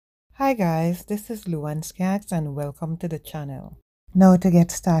Hi guys, this is Lou and Skaggs and welcome to the channel. Now to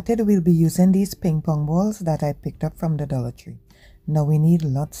get started, we'll be using these ping pong balls that I picked up from the Dollar Tree. Now we need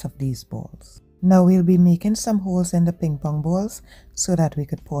lots of these balls. Now we'll be making some holes in the ping pong balls so that we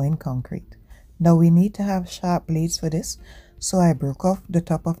could pour in concrete. Now we need to have sharp blades for this, so I broke off the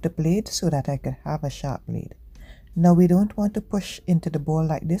top of the blade so that I could have a sharp blade. Now we don't want to push into the ball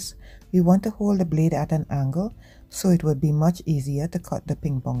like this. We want to hold the blade at an angle so it would be much easier to cut the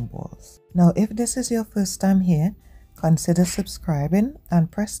ping pong balls. Now if this is your first time here, consider subscribing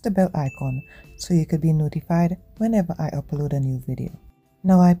and press the bell icon so you could be notified whenever I upload a new video.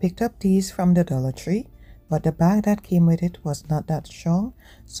 Now I picked up these from the Dollar Tree, but the bag that came with it was not that strong,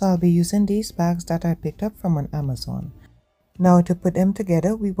 so I'll be using these bags that I picked up from on Amazon. Now to put them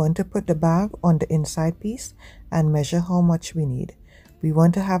together, we want to put the bag on the inside piece and measure how much we need. We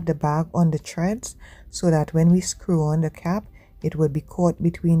want to have the bag on the threads so that when we screw on the cap, it will be caught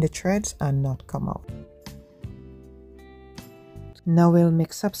between the threads and not come out. Now we'll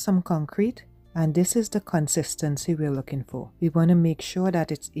mix up some concrete, and this is the consistency we're looking for. We want to make sure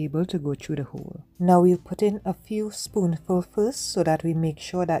that it's able to go through the hole. Now we'll put in a few spoonfuls first so that we make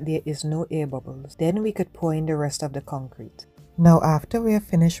sure that there is no air bubbles. Then we could pour in the rest of the concrete. Now after we are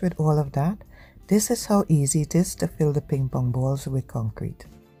finished with all of that, this is how easy it is to fill the ping pong balls with concrete.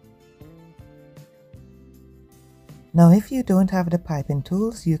 Now if you don't have the piping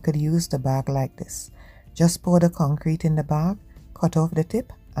tools, you could use the bag like this. Just pour the concrete in the bag, cut off the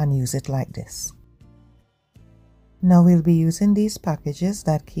tip and use it like this. Now we'll be using these packages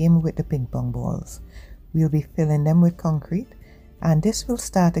that came with the ping pong balls. We'll be filling them with concrete, and this will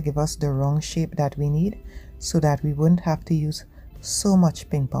start to give us the round shape that we need so that we wouldn't have to use so much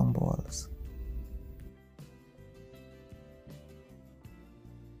ping pong balls.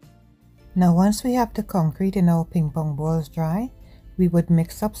 Now once we have the concrete in our ping pong balls dry, we would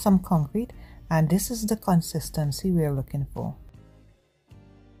mix up some concrete, and this is the consistency we're looking for.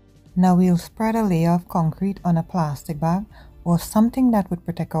 Now we'll spread a layer of concrete on a plastic bag or something that would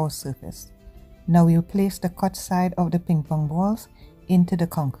protect our surface. Now we'll place the cut side of the ping pong balls into the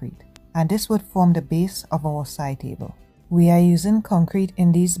concrete, and this would form the base of our side table. We are using concrete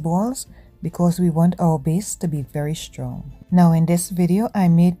in these balls because we want our base to be very strong. Now in this video I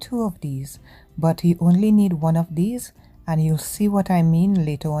made 2 of these, but you only need 1 of these, and you'll see what I mean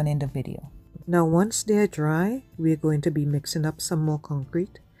later on in the video. Now once they're dry, we're going to be mixing up some more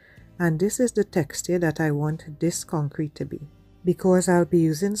concrete, and this is the texture that I want this concrete to be, because I'll be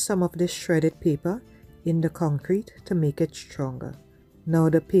using some of this shredded paper in the concrete to make it stronger. Now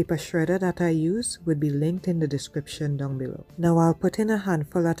the paper shredder that I use would be linked in the description down below. Now I'll put in a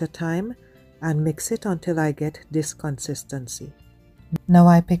handful at a time and mix it until I get this consistency. Now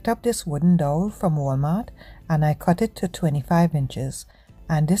I picked up this wooden dowel from Walmart and I cut it to 25 inches,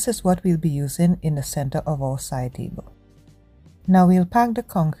 and this is what we'll be using in the center of our side table. Now we'll pack the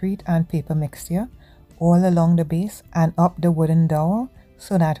concrete and paper mixture all along the base and up the wooden dowel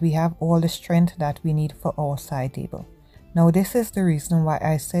so that we have all the strength that we need for our side table. Now this is the reason why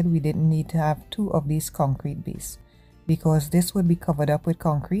I said we didn't need to have 2 of these concrete base, because this would be covered up with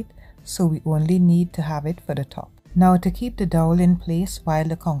concrete, so we only need to have it for the top. Now to keep the dowel in place while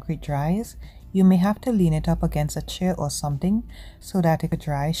the concrete dries, you may have to lean it up against a chair or something so that it could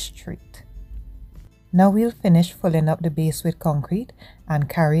dry straight. Now we'll finish filling up the base with concrete and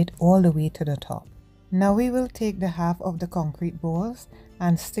carry it all the way to the top. Now we will take the half of the concrete balls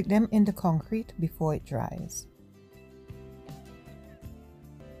and stick them in the concrete before it dries.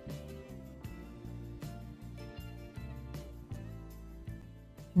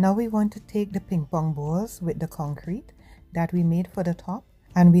 Now we want to take the ping pong balls with the concrete that we made for the top,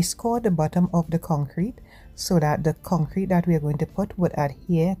 and we score the bottom of the concrete so that the concrete that we are going to put would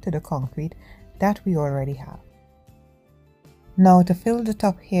adhere to the concrete that we already have. Now to fill the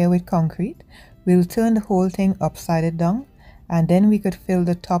top here with concrete, we'll turn the whole thing upside down, and then we could fill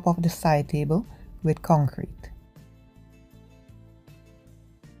the top of the side table with concrete.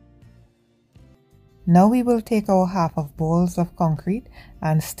 Now we will take our half of balls of concrete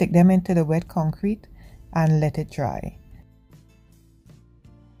and stick them into the wet concrete and let it dry.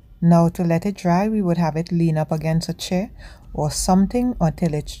 Now to let it dry, we would have it lean up against a chair or something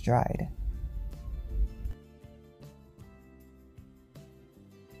until it's dried.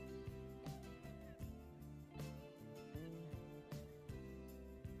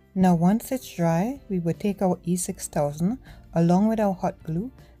 Now once it's dry, we would take our E6000 along with our hot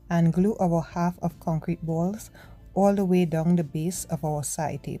glue and glue our half of concrete balls all the way down the base of our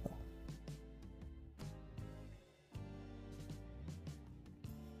side table.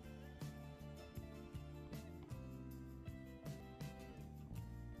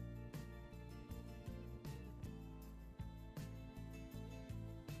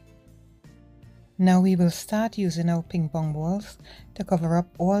 Now we will start using our ping pong balls to cover up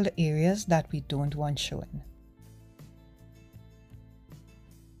all the areas that we don't want showing.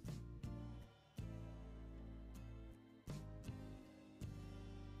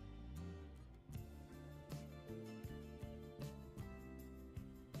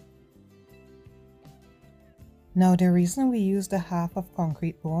 Now the reason we use the half of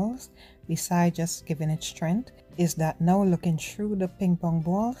concrete balls, besides just giving it strength, is that now looking through the ping pong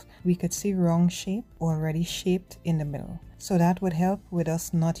balls, we could see round shape already shaped in the middle. So that would help with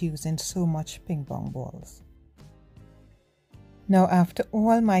us not using so much ping pong balls. Now after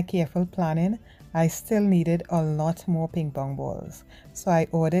all my careful planning, I still needed a lot more ping pong balls. So I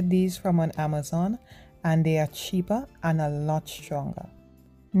ordered these from on Amazon and they are cheaper and a lot stronger.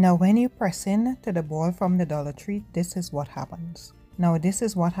 Now when you press in to the ball from the Dollar Tree, this is what happens. Now this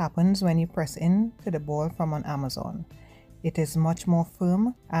is what happens when you press in to the ball from on Amazon. It is much more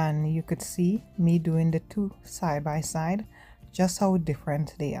firm and you could see me doing the two side by side, just how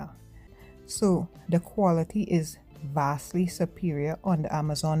different they are. So the quality is vastly superior on the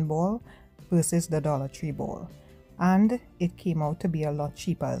Amazon ball versus the Dollar Tree ball. And it came out to be a lot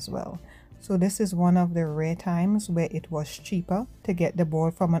cheaper as well. So this is one of the rare times where it was cheaper to get the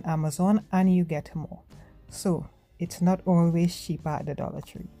ball from an Amazon and you get more. So it's not always cheaper at the Dollar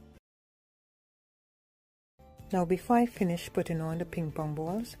Tree. Now before I finish putting on the ping pong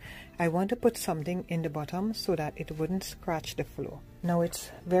balls, I want to put something in the bottom so that it wouldn't scratch the floor. Now it's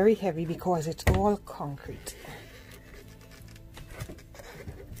very heavy because it's all concrete.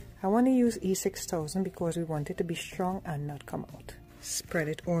 I want to use E6000 because we want it to be strong and not come out. Spread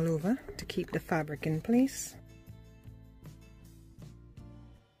it all over to keep the fabric in place.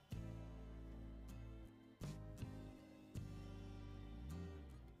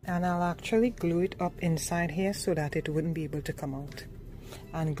 And I'll actually glue it up inside here so that it wouldn't be able to come out.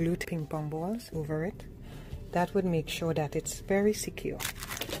 And glue ping pong balls over it. That would make sure that it's very secure.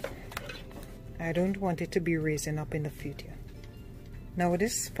 I don't want it to be raising up in the future. Now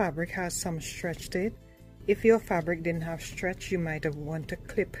this fabric has some stretch to it. If your fabric didn't have stretch, you might have want to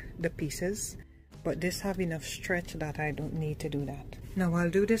clip the pieces, but this have enough stretch that I don't need to do that. Now I'll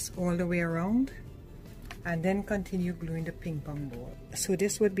do this all the way around and then continue gluing the ping pong ball. So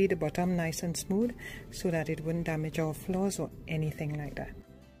this would be the bottom nice and smooth so that it wouldn't damage our floors or anything like that.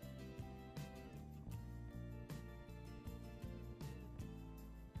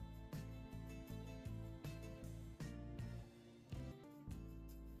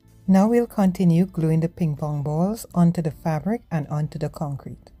 Now we'll continue gluing the ping pong balls onto the fabric and onto the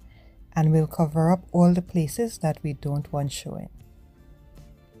concrete. And we'll cover up all the places that we don't want showing.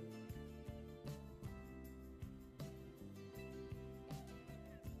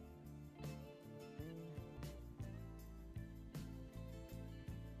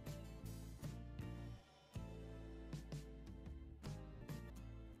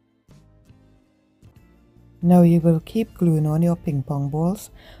 Now you will keep gluing on your ping pong balls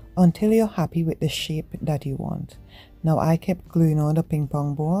until you're happy with the shape that you want. Now I kept gluing on the ping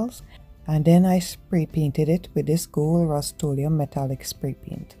pong balls and then I spray painted it with this gold Rust-Oleum metallic spray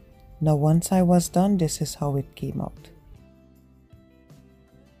paint. Now once I was done, this is how it came out.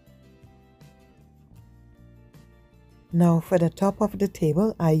 Now for the top of the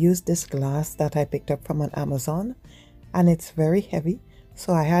table, I used this glass that I picked up from on Amazon and it's very heavy,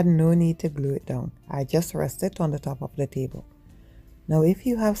 so I had no need to glue it down. I just rested on the top of the table. Now if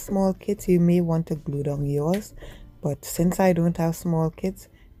you have small kids, you may want to glue down yours, but since I don't have small kids,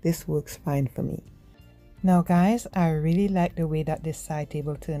 this works fine for me. Now guys, I really like the way that this side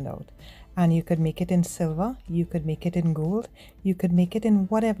table turned out. And you could make it in silver, you could make it in gold, you could make it in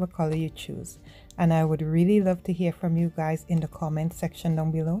whatever color you choose. And I would really love to hear from you guys in the comment section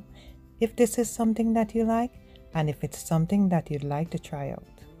down below if this is something that you like and if it's something that you'd like to try out.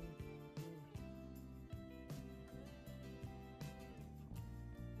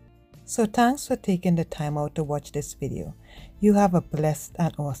 So thanks for taking the time out to watch this video. You have a blessed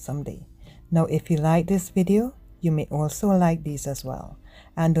and awesome day. Now if you like this video, you may also like these as well.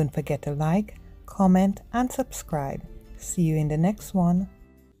 And don't forget to like, comment and subscribe. See you in the next one.